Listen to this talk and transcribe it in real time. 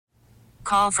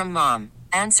Call from mom.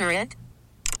 Answer it.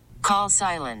 Call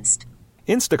silenced.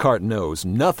 Instacart knows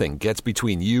nothing gets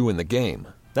between you and the game.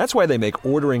 That's why they make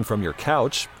ordering from your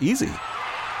couch easy.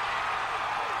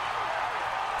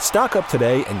 Stock up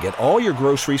today and get all your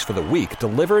groceries for the week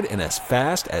delivered in as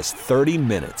fast as 30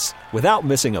 minutes without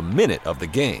missing a minute of the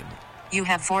game. You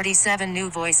have 47 new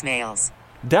voicemails.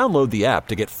 Download the app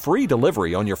to get free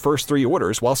delivery on your first 3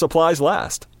 orders while supplies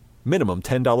last. Minimum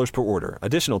 $10 per order.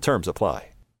 Additional terms apply.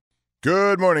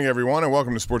 Good morning, everyone, and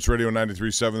welcome to Sports Radio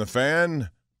 93.7 The Fan.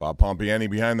 Bob Pompiani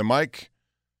behind the mic.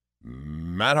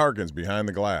 Matt Harkins behind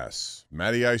the glass.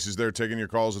 Matty Ice is there taking your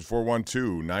calls at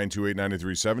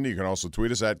 412-928-9370. You can also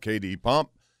tweet us at KDPomp.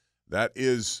 That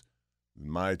is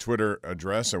my Twitter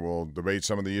address, and we'll debate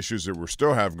some of the issues that we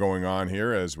still have going on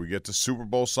here as we get to Super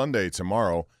Bowl Sunday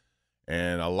tomorrow.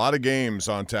 And a lot of games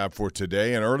on tap for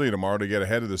today and early tomorrow to get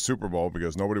ahead of the Super Bowl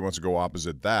because nobody wants to go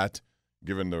opposite that,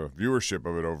 given the viewership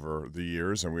of it over the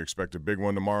years. And we expect a big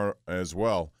one tomorrow as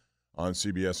well on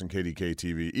CBS and KDK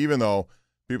TV, even though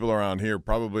people around here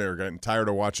probably are getting tired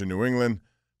of watching New England,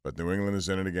 but New England is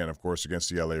in it again, of course, against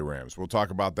the LA Rams. We'll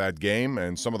talk about that game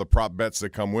and some of the prop bets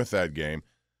that come with that game.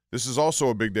 This is also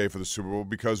a big day for the Super Bowl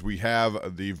because we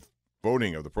have the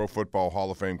voting of the Pro Football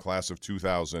Hall of Fame class of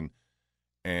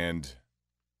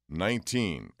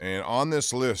 2019. And on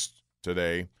this list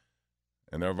today,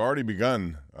 and I've already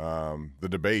begun the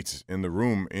debate in the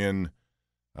room in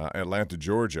Atlanta,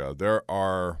 Georgia, there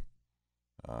are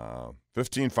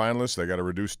 15 finalists. They got to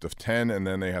reduce to 10, and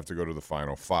then they have to go to the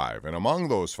final 5. And among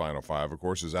those final 5, of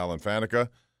course, is Alan Faneca,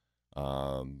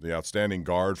 the outstanding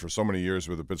guard for so many years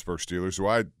with the Pittsburgh Steelers, who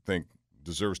I think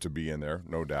deserves to be in there,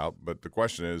 no doubt. But the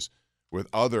question is, with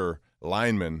other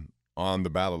linemen on the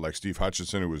ballot, like Steve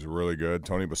Hutchinson, who was really good,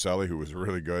 Tony Boselli, who was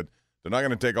really good, they're not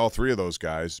going to take all 3 of those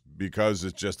guys because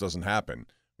it just doesn't happen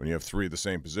when you have 3 of the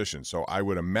same position. So I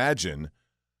would imagine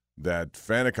that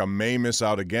Faneca may miss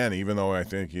out again, even though I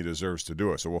think he deserves to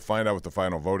do it. So we'll find out what the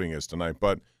final voting is tonight.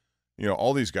 But, you know,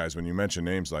 all these guys, when you mention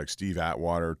names like Steve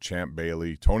Atwater, Champ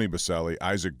Bailey, Tony Boselli,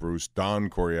 Isaac Bruce,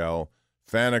 Don Coryell,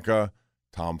 Faneca,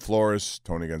 Tom Flores,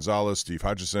 Tony Gonzalez, Steve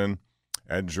Hutchinson,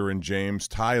 Edgerrin James,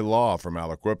 Ty Law from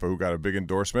Aliquippa, who got a big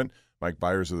endorsement. Mike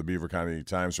Byers of the Beaver County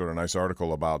Times wrote a nice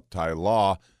article about Ty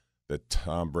Law that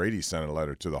Tom Brady sent a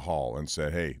letter to the Hall and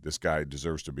said, hey, this guy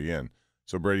deserves to be in.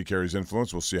 So Brady carries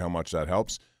influence. We'll see how much that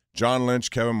helps. John Lynch,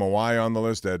 Kevin Mawai on the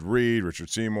list, Ed Reed, Richard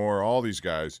Seymour, all these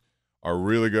guys are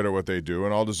really good at what they do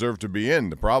and all deserve to be in.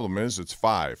 The problem is it's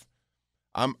 5.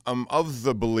 I'm of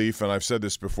the belief, and I've said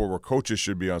this before, where coaches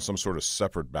should be on some sort of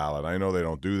separate ballot. I know they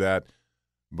don't do that,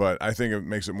 but I think it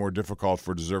makes it more difficult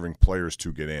for deserving players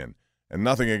to get in. And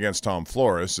nothing against Tom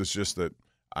Flores. It's just that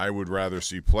I would rather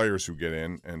see players who get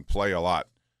in and play a lot.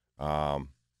 And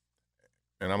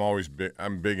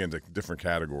I'm big into different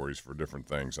categories for different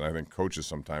things. And I think coaches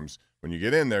sometimes, when you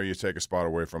get in there, you take a spot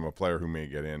away from a player who may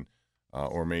get in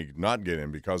or may not get in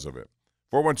because of it.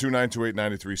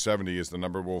 412-928-9370 is the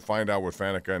number. We'll find out with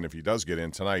Faneca, and if he does get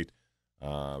in tonight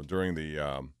during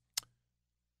the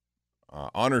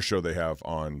honor show they have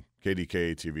on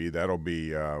KDK TV. That'll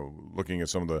be looking at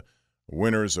some of the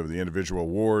winners of the individual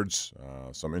awards,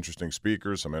 some interesting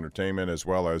speakers, some entertainment, as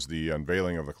well as the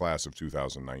unveiling of the class of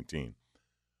 2019.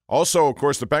 Also, of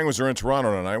course, the Penguins are in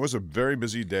Toronto tonight. It was a very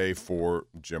busy day for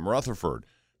Jim Rutherford,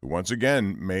 who once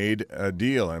again made a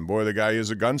deal. And, boy, the guy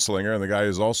is a gunslinger, and the guy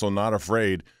is also not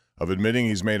afraid of admitting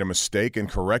he's made a mistake and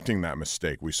correcting that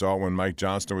mistake. We saw it when Mike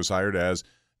Johnston was hired as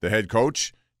the head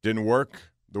coach. Didn't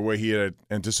work the way he had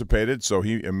anticipated, so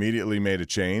he immediately made a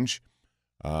change.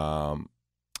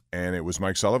 And it was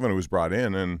Mike Sullivan who was brought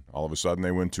in, and all of a sudden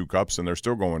they win 2 cups, and they're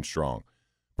still going strong.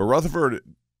 But Rutherford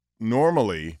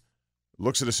normally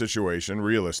looks at a situation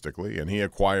realistically, and he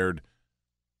acquired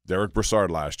Derek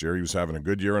Brassard last year. He was having a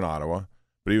good year in Ottawa,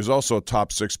 but he was also a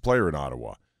top 6 player in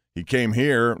Ottawa. He came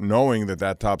here knowing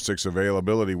that top 6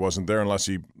 availability wasn't there unless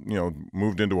he,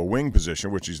 moved into a wing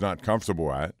position, which he's not comfortable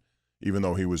at, even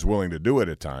though he was willing to do it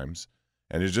at times,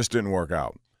 and it just didn't work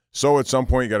out. So at some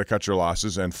point you got to cut your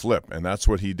losses and flip, and that's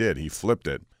what he did. He flipped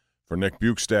it for Nick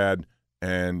Bukestad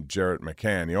and Jarrett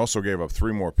McCann. He also gave up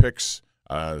 3 more picks,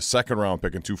 a second-round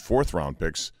pick and 2 fourth-round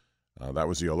picks. That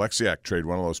was the Oleksiak trade.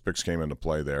 One of those picks came into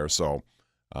play there. So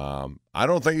I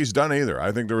don't think he's done either.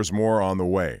 I think there's more on the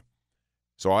way.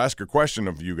 So I'll ask a question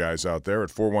of you guys out there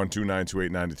at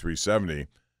 412-928-9370.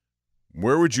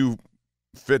 Where would you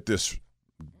fit this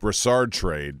Brassard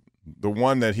trade, the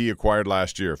one that he acquired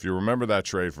last year? If you remember that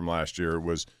trade from last year, it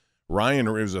was a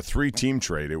 3-team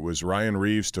trade. It was Ryan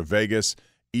Reeves to Vegas,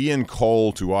 Ian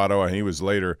Cole to Ottawa, and he was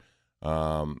later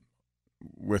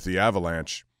with the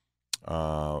Avalanche.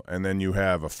 And then you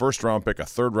have a first-round pick, a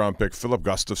third-round pick, Philip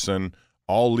Gustafson,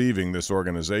 all leaving this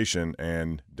organization,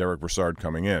 and Derek Brassard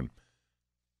coming in.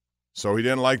 So he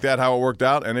didn't like that, how it worked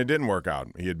out, and it didn't work out.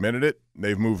 He admitted it.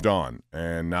 They've moved on,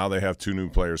 and now they have 2 new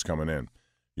players coming in.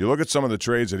 You look at some of the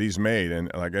trades that he's made,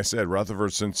 and like I said,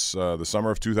 Rutherford, since the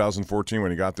summer of 2014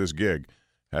 when he got this gig,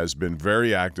 has been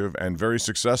very active and very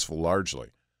successful largely.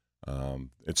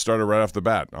 It started right off the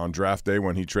bat on draft day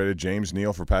when he traded James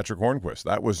Neal for Patrick Hornquist.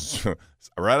 That was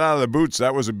right out of the boots.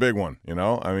 That was a big one, you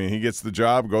know. I mean, he gets the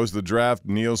job, goes to the draft,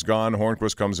 Neal's gone,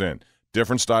 Hornquist comes in.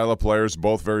 Different style of players,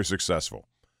 both very successful.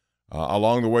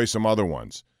 Along the way, some other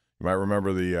ones. You might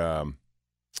remember the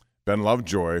Ben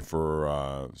Lovejoy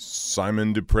for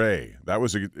Simon Dupre. That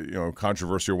was a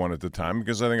controversial one at the time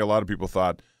because I think a lot of people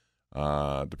thought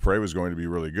Dupre was going to be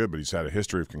really good, but he's had a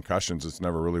history of concussions. It's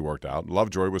never really worked out.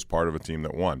 Lovejoy was part of a team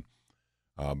that won.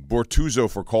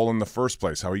 Bortuzzo for Cole in the first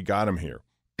place, how he got him here.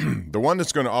 The one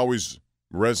that's going to always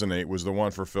resonate was the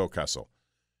one for Phil Kessel.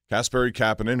 Kasperi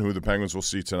Kapanen, who the Penguins will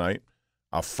see tonight.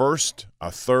 A first,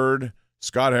 a third,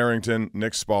 Scott Harrington,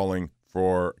 Nick Spaulding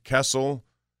for Kessel,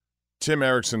 Tim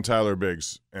Erickson, Tyler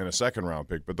Biggs, and a second-round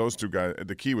pick. But those 2 guys,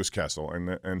 the key was Kessel,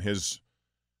 and his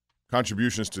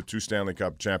contributions to 2 Stanley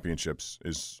Cup championships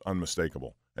is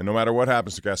unmistakable. And no matter what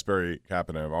happens to Kasperi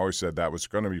Kapanen, I've always said that was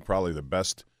going to be probably the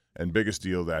best and biggest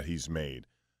deal that he's made,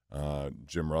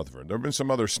 Jim Rutherford. There have been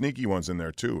some other sneaky ones in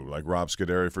there, too, like Rob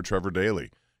Scuderi for Trevor Daley.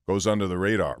 Goes under the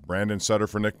radar. Brandon Sutter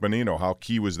for Nick Bonino. How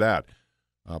key was that?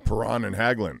 Perron and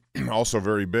Hagelin, also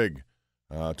very big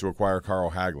to acquire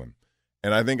Carl Hagelin.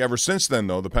 And I think ever since then,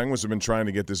 though, the Penguins have been trying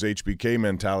to get this HBK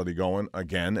mentality going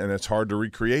again, and it's hard to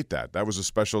recreate that. That was a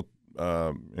special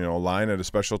line at a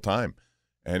special time,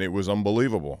 and it was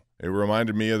unbelievable. It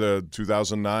reminded me of the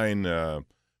 2009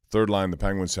 third line the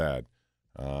Penguins had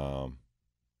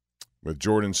with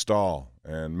Jordan Stahl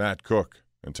and Matt Cook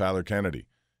and Tyler Kennedy.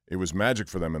 It was magic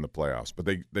for them in the playoffs, but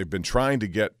they've been trying to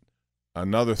get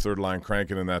another third line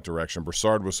cranking in that direction.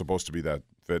 Brassard was supposed to be that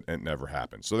fit, and it never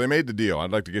happened. So they made the deal.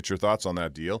 I'd like to get your thoughts on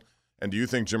that deal. And do you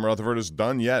think Jim Rutherford is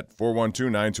done yet?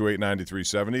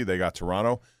 412-928-9370. They got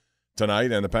Toronto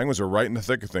tonight, and the Penguins are right in the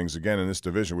thick of things again in this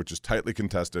division, which is tightly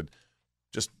contested.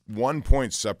 Just 1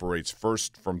 point separates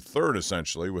first from third,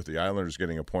 essentially, with the Islanders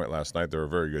getting a point last night. They're a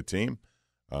very good team.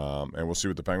 And we'll see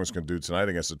what the Penguins can do tonight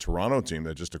against a Toronto team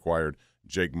that just acquired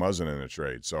Jake Muzzin in a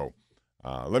trade. So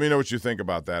let me know what you think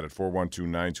about that at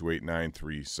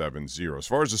 412-928-9370. As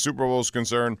far as the Super Bowl is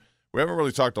concerned, we haven't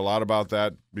really talked a lot about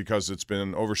that because it's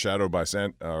been overshadowed by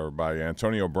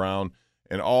Antonio Brown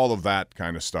and all of that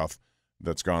kind of stuff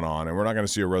that's gone on, and we're not going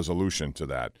to see a resolution to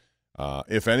that.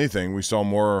 If anything, we saw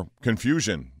more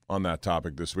confusion on that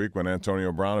topic this week when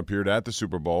Antonio Brown appeared at the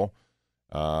Super Bowl,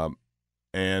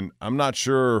 and I'm not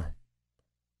sure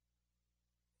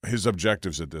his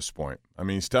objectives at this point. I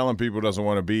mean, he's telling people he doesn't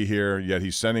want to be here, yet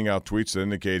he's sending out tweets that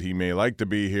indicate he may like to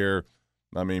be here.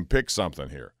 I mean, pick something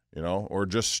here, or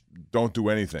just don't do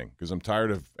anything, because I'm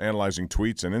tired of analyzing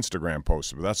tweets and Instagram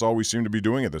posts. But that's all we seem to be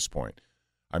doing at this point.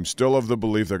 I'm still of the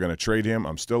belief they're going to trade him.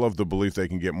 I'm still of the belief they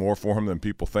can get more for him than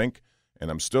people think.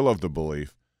 And I'm still of the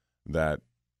belief that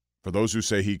for those who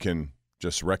say he can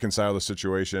just reconcile the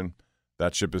situation,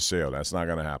 that ship has sailed. That's not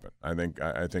going to happen. I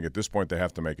think at this point they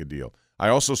have to make a deal. I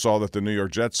also saw that the New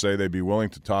York Jets say they'd be willing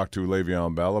to talk to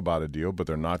Le'Veon Bell about a deal, but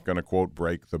they're not going to, quote,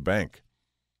 break the bank,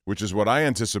 which is what I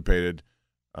anticipated,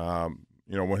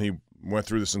 when he went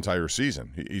through this entire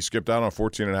season. He skipped out on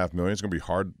 $14.5 million. It's going to be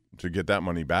hard to get that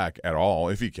money back at all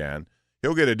if he can.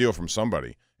 He'll get a deal from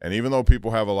somebody. And even though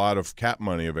people have a lot of cap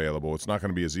money available, it's not going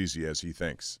to be as easy as he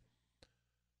thinks.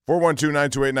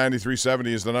 412-928-9370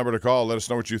 is the number to call. Let us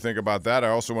know what you think about that. I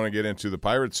also want to get into the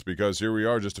Pirates because here we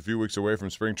are just a few weeks away from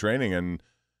spring training and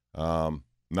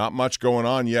not much going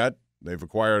on yet. They've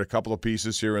acquired a couple of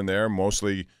pieces here and there,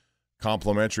 mostly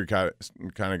complimentary kind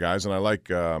of guys, and I like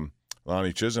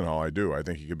Lonnie Chisenhall. I do. I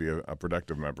think he could be a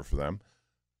productive member for them.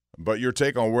 But your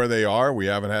take on where they are, we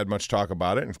haven't had much talk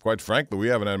about it. And quite frankly, we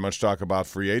haven't had much talk about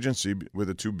free agency with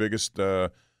the 2 biggest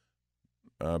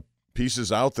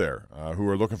pieces out there who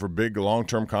are looking for big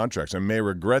long-term contracts and may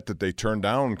regret that they turned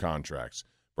down contracts.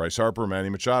 Bryce Harper, Manny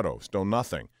Machado, still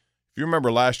nothing. If you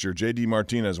remember last year, J.D.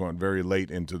 Martinez went very late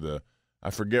into the – I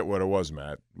forget what it was,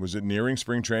 Matt. Was it nearing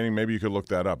spring training? Maybe you could look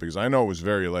that up because I know it was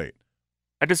very late.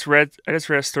 I just read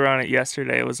a story on it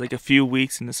yesterday. It was like a few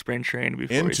weeks into spring training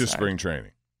before into spring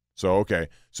training. So, okay.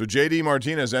 So, J.D.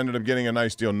 Martinez ended up getting a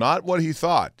nice deal. Not what he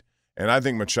thought. And I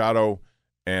think Machado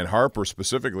and Harper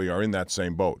specifically are in that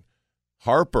same boat.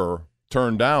 Harper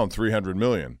turned down $300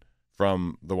 million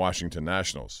from the Washington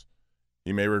Nationals.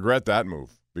 He may regret that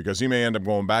move. because he may end up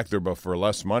going back there but for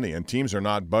less money, and teams are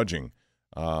not budging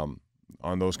on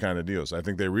those kind of deals. I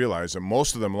think they realize that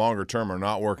most of them longer term are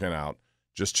not working out.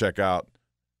 Just check out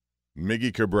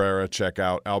Miggy Cabrera, check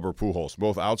out Albert Pujols,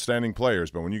 both outstanding players,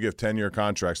 but when you give 10-year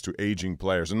contracts to aging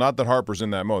players, and not that Harper's in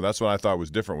that mode, that's what I thought was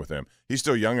different with him. He's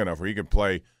still young enough where he could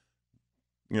play,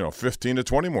 15 to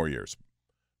 20 more years.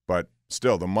 But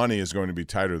still, the money is going to be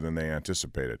tighter than they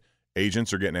anticipated.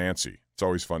 Agents are getting antsy. It's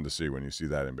always fun to see when you see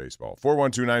that in baseball.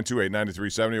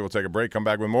 412-928-9370. We'll take a break, come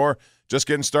back with more. Just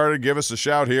getting started. Give us a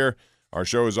shout here. Our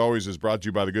show, as always, is brought to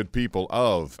you by the good people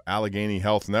of Allegheny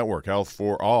Health Network, Health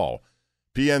for All.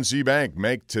 PNC Bank,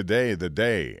 make today the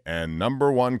day. And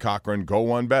number one Cochran, go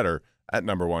one better at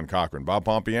number one Cochran. Bob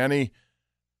Pompiani,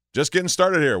 just getting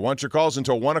started here. Want your calls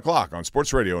until 1 o'clock on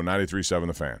Sports Radio 93.7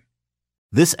 The Fan.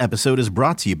 This episode is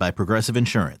brought to you by Progressive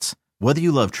Insurance. Whether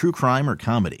you love true crime or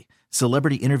comedy,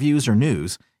 celebrity interviews or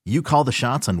news, you call the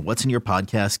shots on what's in your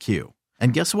podcast queue.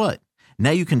 And guess what?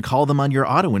 Now you can call them on your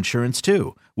auto insurance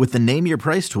too with the Name Your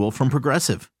Price tool from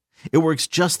Progressive. It works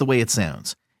just the way it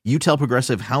sounds. You tell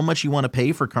Progressive how much you want to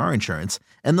pay for car insurance,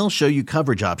 and they'll show you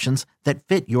coverage options that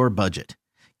fit your budget.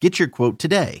 Get your quote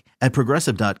today at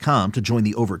Progressive.com to join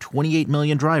the over 28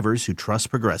 million drivers who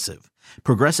trust Progressive.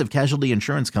 Progressive Casualty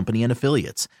Insurance Company and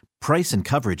Affiliates. Price and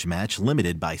coverage match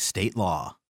limited by state law.